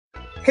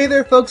Hey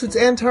there folks, it's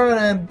Antar and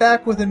I'm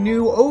back with a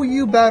new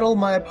OU battle.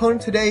 My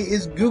opponent today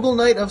is Google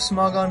Knight of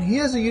Smogon. He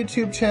has a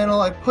YouTube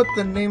channel. I put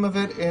the name of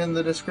it in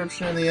the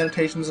description and the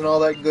annotations and all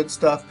that good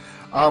stuff.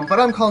 But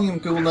I'm calling him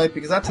Google Knight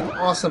because that's an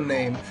awesome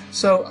name.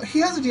 So he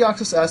has a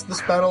deoxys-s.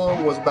 This battle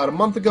was about a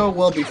month ago,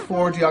 well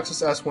before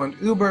deoxys-s went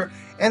Uber.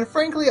 And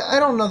frankly, I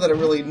don't know that it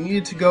really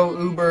needed to go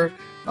Uber.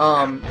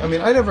 I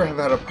mean, I never have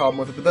had a problem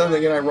with it, but then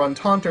again, I run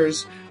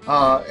taunters,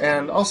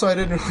 and also I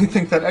didn't really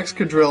think that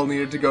Excadrill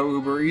needed to go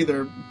Uber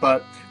either,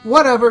 but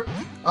whatever.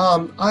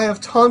 I have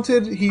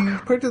taunted, he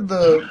predicted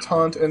the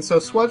taunt, and so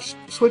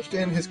switched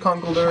in his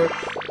Conkeldurr,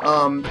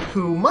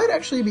 who might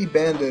actually be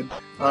banded,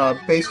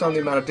 based on the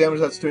amount of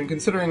damage that's doing,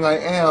 considering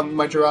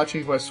my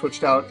Jirachi, who I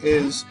switched out,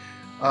 is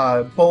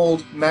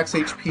bold, max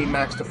HP,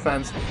 max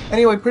defense.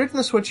 Anyway, predicting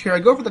the switch here, I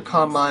go for the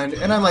Calm Mind,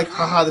 and I'm like,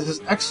 haha, this is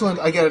excellent.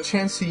 I get a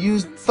chance to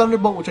use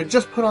Thunderbolt, which I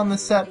just put on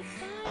this set,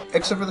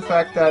 except for the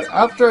fact that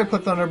after I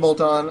put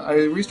Thunderbolt on, I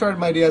restarted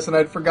my DS and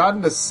I'd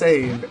forgotten to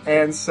save,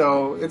 and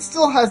so it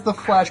still has the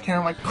flash cannon.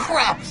 I'm like,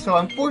 crap! So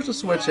I'm forced to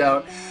switch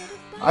out.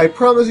 I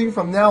promise you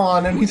from now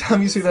on,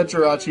 anytime you see that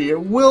Jirachi, it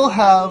will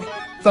have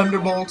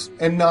Thunderbolt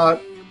and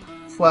not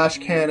Flash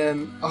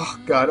Cannon. Oh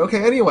god.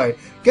 Okay, anyway,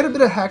 get a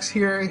bit of hacks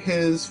here.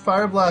 His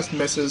Fire Blast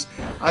misses.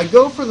 I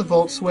go for the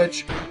Volt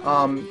Switch,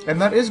 and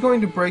that is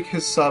going to break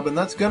his sub, and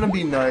that's going to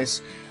be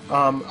nice.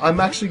 I'm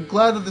actually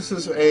glad that this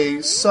is a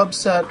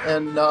subset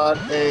and not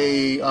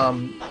a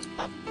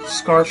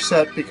Scarf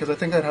set, because I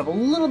think I'd have a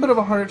little bit of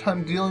a harder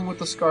time dealing with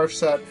the Scarf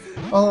set.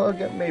 Although,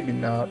 again, maybe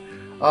not.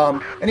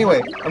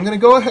 Anyway, I'm going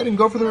to go ahead and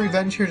go for the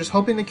Revenge here, just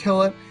hoping to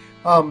kill it.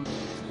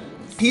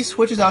 He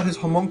switches out his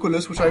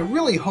Homunculus, which I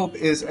really hope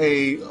is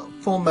a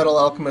Full Metal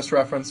Alchemist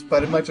reference,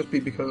 but it might just be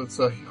because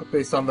it's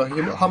based on the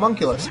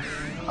homunculus.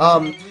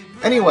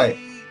 Anyway,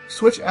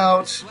 switch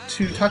out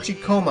to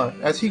Tachikoma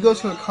as he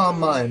goes for the Calm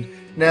Mind.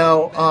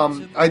 Now,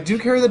 I do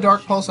carry the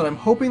Dark Pulse, and I'm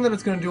hoping that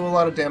it's going to do a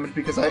lot of damage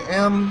because I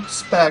am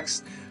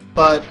Specs,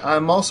 but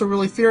I'm also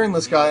really fearing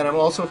this guy, and I'm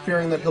also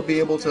fearing that he'll be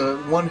able to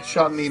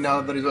one-shot me now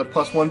that he's at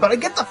 +1. But I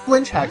get the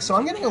flinch hack, so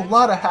I'm getting a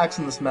lot of hacks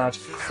in this match,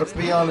 let's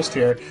be honest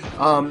here.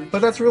 But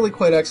that's really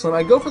quite excellent.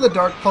 I go for the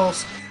Dark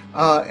Pulse,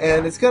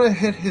 and it's going to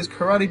hit his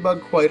Karate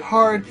Bug quite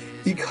hard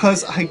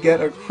because I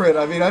get a crit.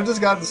 I mean, I've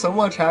just gotten so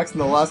much hacks in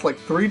the last,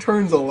 3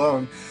 turns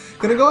alone.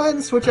 Gonna go ahead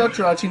and switch out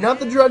Jirachi. Not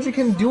that Jirachi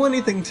can do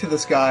anything to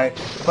this guy,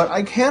 but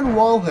I can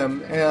wall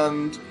him,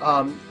 and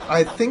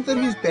I think that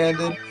he's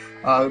banded.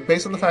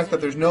 Based on the fact that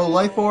there's no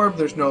Life Orb,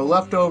 there's no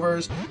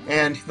leftovers,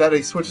 and that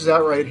he switches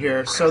out right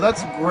here. So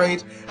that's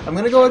great. I'm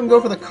going to go ahead and go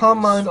for the Calm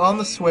Mind on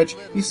the switch.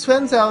 He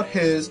sends out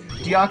his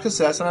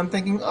deoxys-s, and I'm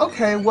thinking,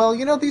 okay, well,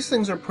 you know, these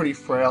things are pretty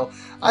frail.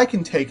 I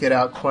can take it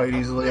out quite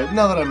easily,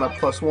 now that I'm at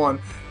 +1.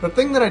 The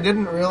thing that I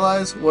didn't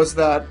realize was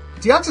that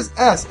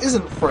deoxys-s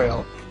isn't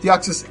frail.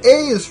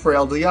 Deoxys-a is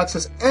frail,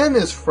 Deoxys-n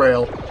is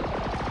frail.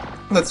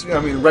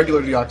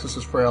 Regular Deoxys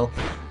is frail.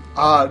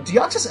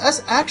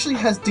 Deoxys-s actually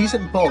has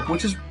decent bulk,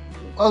 which is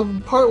a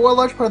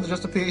large part of the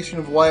justification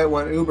of why it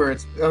went Uber.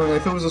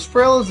 If it was as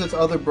frail as its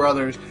other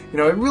brothers, it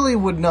really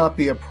would not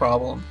be a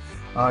problem.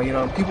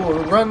 People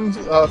would run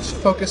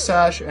Focus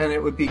Sash and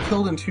it would be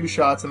killed in 2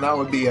 shots and that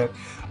would be it.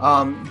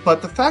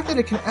 But the fact that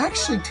it can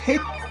actually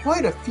take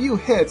quite a few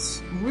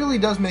hits really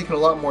does make it a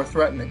lot more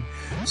threatening.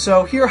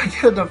 So here I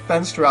get a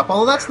defense drop,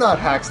 although that's not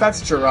hacks,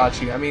 that's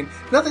Jirachi. I mean,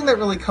 nothing that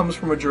really comes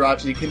from a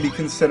Jirachi can be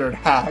considered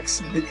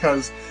hacks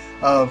because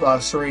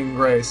of Serene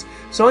Grace.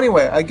 So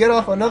anyway, I get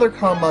off another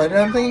Calm Mind,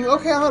 and I'm thinking,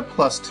 okay, I'm at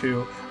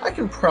 +2. I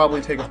can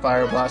probably take a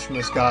Fire Blast from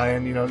this guy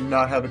and,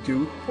 not have it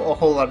do a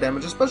whole lot of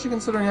damage, especially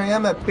considering I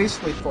am at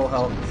basically full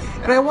health.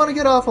 And I want to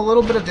get off a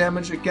little bit of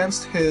damage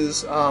against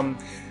his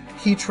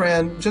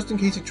Heatran, just in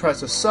case he tries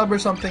to sub or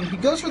something. He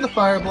goes for the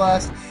Fire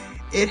Blast.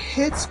 It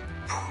hits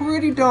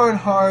pretty darn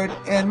hard,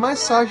 and my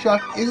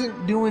Sajak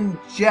isn't doing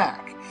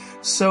jack.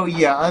 So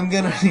yeah, I'm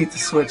gonna need to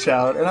switch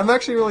out, and I'm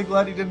actually really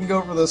glad he didn't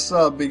go for the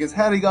sub, because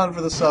had he gone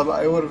for the sub,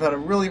 I would have had a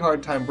really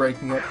hard time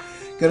breaking it.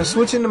 Gonna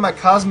switch into my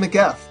Cosmic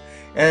F,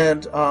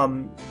 and,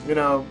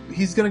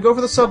 he's gonna go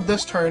for the sub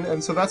this turn,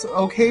 and so that's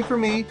okay for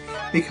me,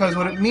 because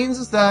what it means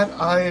is that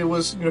I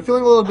was,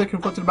 feeling a little bit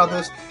conflicted about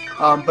this,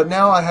 but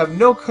now I have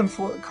no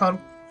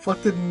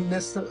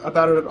conflictedness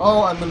about it at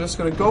all. I'm just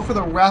going to go for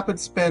the Rapid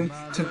Spin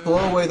to blow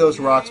away those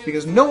rocks,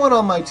 because no one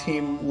on my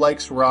team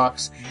likes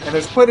rocks, and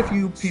there's quite a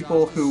few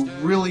people who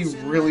really,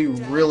 really,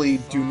 really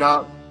do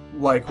not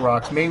like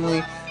rocks.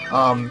 Mainly,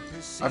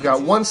 I've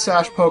got 1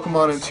 Sash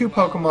Pokemon and 2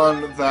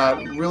 Pokemon that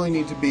really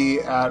need to be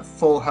at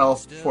full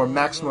health for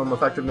maximum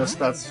effectiveness.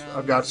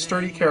 I've got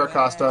Sturdy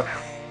Carracosta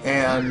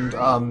and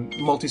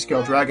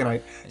Multi-Scale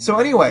Dragonite. So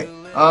anyway,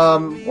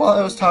 while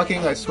I was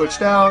talking, I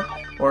switched out,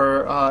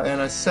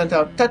 and I sent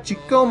out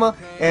Tachikoma,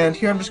 and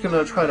here I'm just going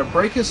to try to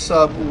break his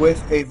sub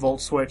with a Volt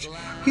Switch.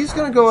 He's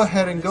going to go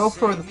ahead and go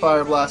for the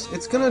Fire Blast.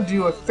 It's going to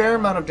do a fair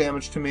amount of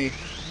damage to me,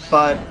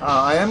 but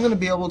I am going to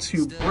be able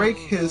to break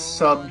his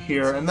sub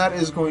here, and that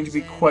is going to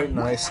be quite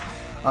nice,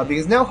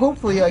 because now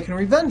hopefully I can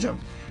revenge him.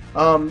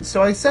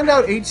 So I send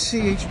out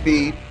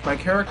HCHB, my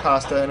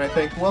Carracosta, and I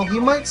think, well, he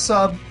might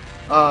sub,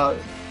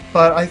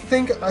 but I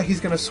think he's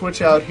going to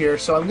switch out here,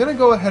 so I'm going to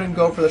go ahead and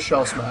go for the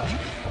Shell Smash.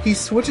 He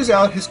switches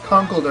out his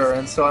Conkeldurr,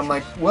 and so I'm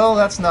like, well,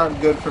 that's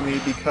not good for me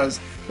because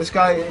this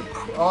guy,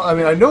 I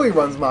mean, I know he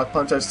runs Mach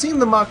Punch. I've seen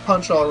the Mach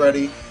Punch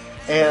already,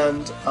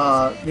 and,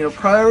 you know,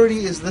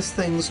 priority is this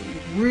thing's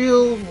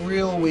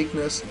real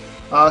weakness.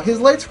 His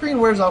light screen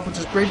wears off, which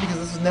is great because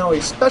this is now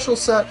a special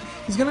set.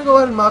 He's going to go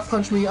ahead and Mach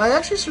Punch me. I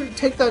actually sort of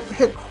take that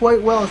hit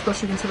quite well,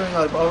 especially considering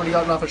I've already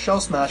gotten off a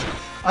Shell Smash.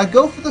 I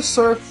go for the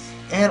Surf,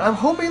 and I'm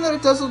hoping that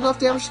it does enough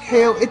damage to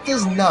KO. It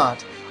does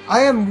not.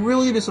 I am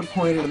really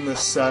disappointed in this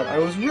set. I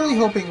was really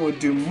hoping it would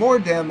do more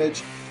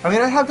damage. I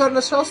mean, I have gotten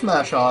a Shell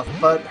Smash off,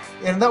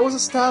 and that was a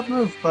stab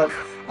move, but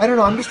I don't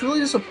know, I'm just really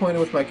disappointed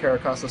with my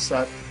Carracosta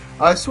set.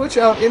 I switch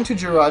out into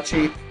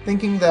Jirachi,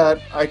 thinking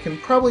that I can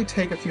probably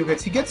take a few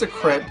hits. He gets a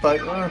crit, but,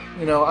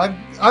 you know,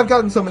 I've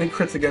gotten so many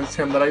crits against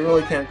him that I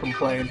really can't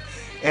complain.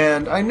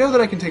 And I know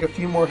that I can take a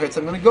few more hits.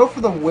 I'm going to go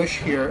for the Wish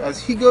here,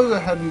 as he goes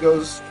ahead and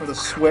goes for the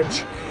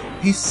Switch.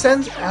 He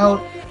sends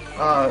out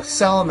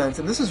Salamence,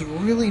 and this is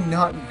really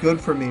not good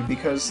for me,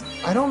 because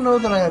I don't know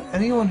that I have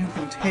anyone who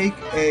can take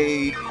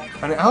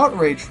an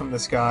Outrage from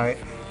this guy,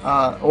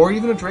 or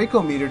even a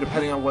Draco Meter,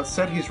 depending on what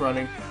set he's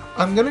running.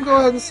 I'm going to go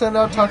ahead and send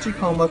out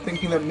Tachikoma,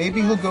 thinking that maybe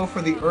he'll go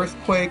for the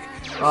Earthquake,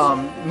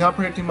 not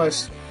predicting my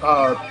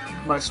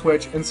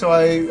switch, and so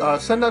I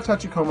send out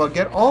Tachikoma,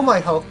 get all my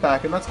health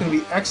back, and that's going to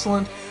be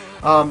excellent.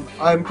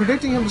 I'm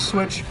predicting him to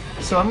switch,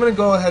 so I'm going to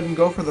go ahead and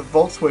go for the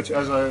Volt Switch,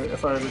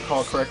 if I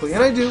recall correctly,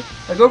 and I do.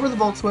 I go for the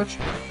Volt Switch.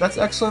 That's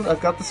excellent.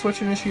 I've got the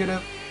Switch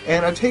initiative,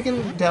 and I've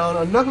taken down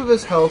enough of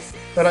his health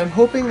that I'm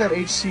hoping that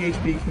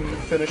HCHB can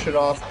finish it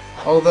off,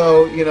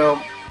 although, you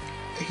know,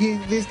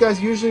 these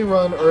guys usually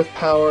run Earth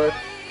Power.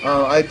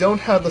 I don't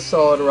have the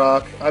Solid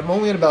Rock. I'm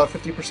only at about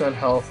 50%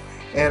 health,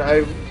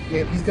 and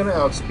he's going to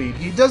outspeed.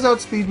 He does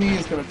outspeed me.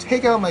 He's going to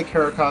take out my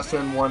Carracosta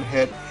in one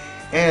hit.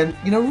 And,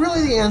 you know,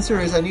 really the answer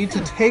is I need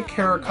to take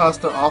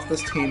Carracosta off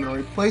this team and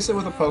replace it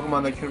with a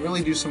Pokemon that can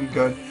really do some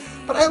good.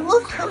 But I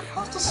love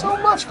Carracosta so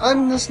much,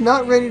 I'm just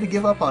not ready to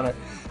give up on it.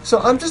 So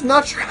I'm just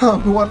not sure how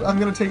I'm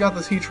going to take out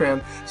this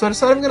Heatran. So I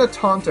decided I'm going to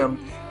taunt him.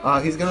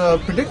 He's going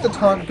to predict the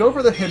taunt, go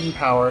for the Hidden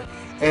Power,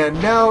 and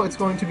now it's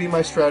going to be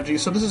my strategy.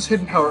 So this is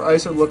Hidden Power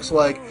Ice, it looks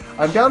like.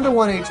 I'm down to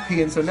 1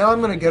 HP, and so now I'm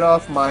going to get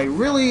off my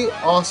really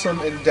awesome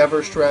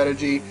Endeavor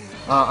strategy.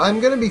 I'm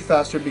going to be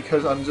faster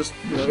because I'm just,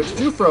 you know, it's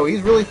Jufro,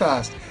 he's really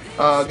fast.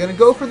 Going to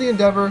go for the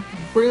Endeavor,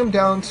 bring him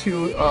down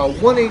to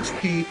 1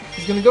 HP.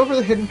 He's going to go for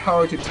the Hidden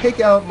Power to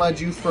take out my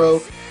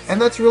Jufro, and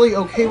that's really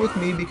okay with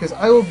me because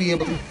I will be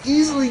able to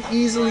easily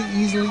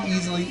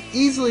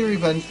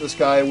revenge this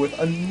guy with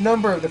a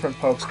number of different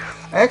pokes.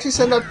 I actually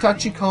send out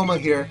Tachikoma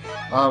here.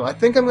 I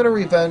think I'm going to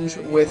revenge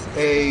with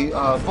a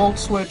Volt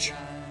Switch.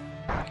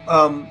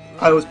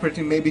 I was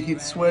predicting maybe he'd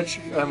switch.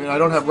 I mean, I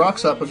don't have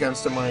rocks up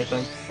against him or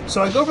anything.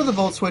 So I go for the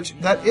Volt Switch.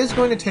 That is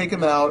going to take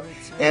him out,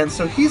 and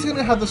so he's going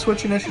to have the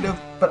Switch initiative,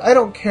 but I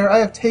don't care. I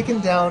have taken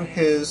down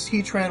his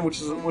Heatran,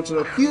 which is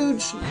a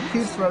huge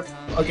threat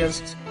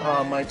against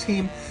my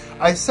team.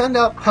 I send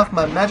out Puff,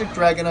 my Magic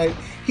Dragonite.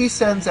 He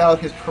sends out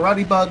his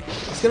Karate Bug.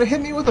 It's going to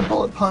hit me with a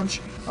Bullet Punch.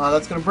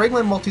 That's going to break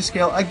my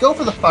Multiscale. I go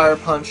for the Fire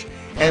Punch,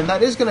 and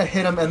that is going to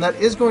hit him, and that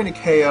is going to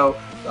KO.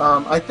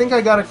 I think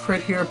I got a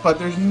crit here, but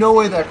there's no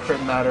way that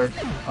crit mattered.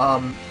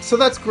 So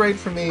that's great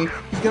for me.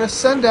 He's going to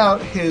send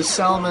out his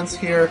Salamence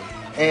here,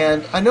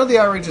 and I know the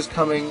Outrage is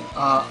coming.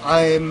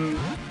 I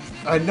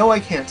know I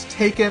can't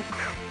take it,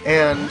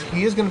 and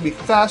he is going to be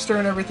faster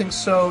and everything,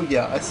 so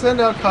yeah, I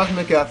send out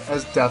Cosmic F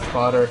as Death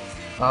Fodder.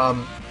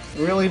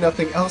 Really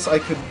nothing else I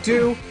could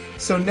do.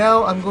 So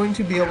now I'm going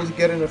to be able to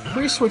get in a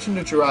free switch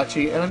into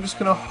Jirachi, and I'm just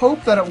going to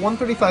hope that at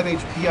 135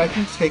 HP I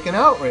can take an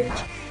Outrage.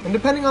 And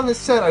depending on this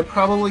set, I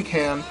probably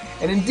can.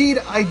 And indeed,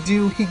 I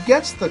do. He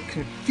gets the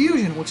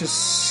Confusion, which is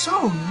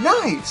so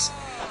nice!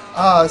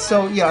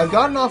 So yeah, I've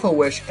gotten off a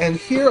Wish, and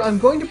here I'm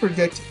going to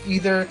predict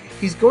either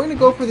he's going to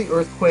go for the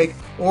Earthquake,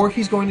 or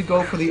he's going to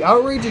go for the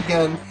Outrage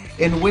again,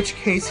 in which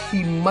case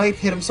he might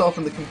hit himself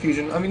in the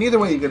Confusion. I mean, either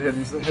way he could hit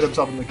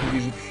himself in the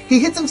Confusion. He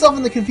hits himself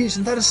in the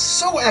Confusion. That is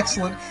so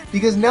excellent,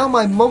 because now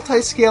my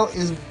Multiscale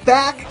is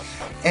back,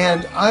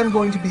 and I'm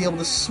going to be able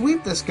to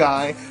sweep this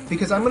guy,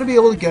 because I'm going to be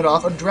able to get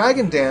off a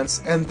Dragon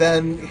Dance, and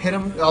then hit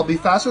him. I'll be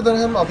faster than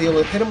him, I'll be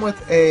able to hit him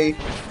with a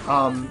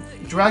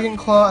Dragon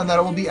Claw, and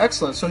that will be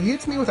excellent. So he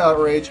hits me with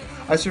Outrage.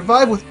 I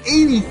survive with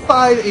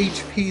 85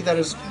 HP, that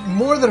is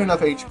more than enough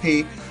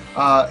HP.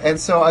 And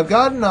so I've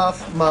gotten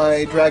off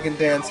my Dragon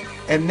Dance,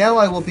 and now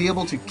I will be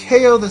able to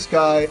KO this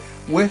guy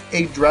with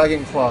a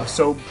Dragon Claw.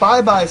 So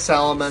bye-bye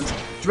Salamence.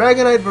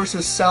 Dragonite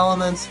versus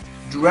Salamence.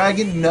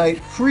 Dragonite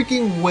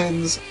freaking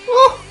wins.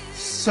 Oh,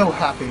 so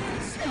happy.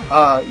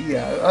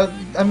 Yeah,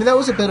 I mean, that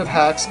was a bit of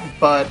hacks,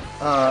 but,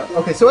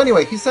 okay, so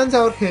anyway, he sends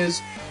out his,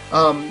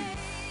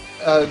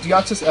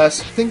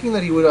 Deoxys-s, thinking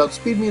that he would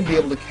outspeed me and be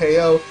able to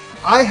KO.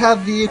 I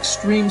have the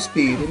extreme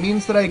speed. It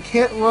means that I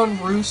can't run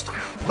Roost,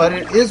 but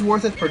it is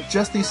worth it for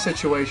just these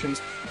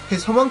situations.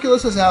 His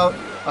Homunculus is out.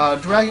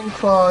 Dragon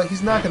Claw,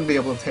 he's not going to be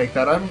able to take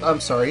that. I'm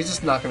sorry, he's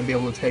just not going to be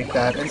able to take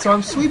that. And so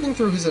I'm sweeping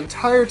through his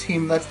entire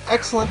team. That's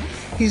excellent.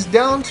 He's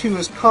down to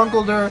his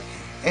Conkeldurr,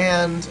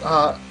 and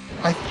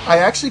I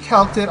actually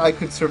calced it. I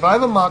could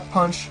survive a Mach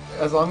Punch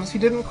as long as he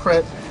didn't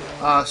crit.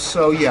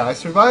 So yeah, I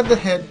survived the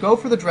hit, go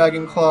for the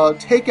Dragon Claw,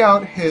 take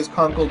out his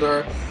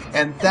Conkeldurr,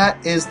 and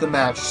that is the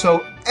match.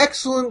 So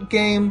excellent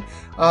game,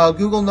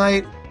 Google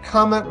Knight.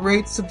 Comment,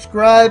 rate,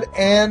 subscribe,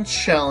 and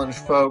challenge,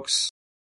 folks.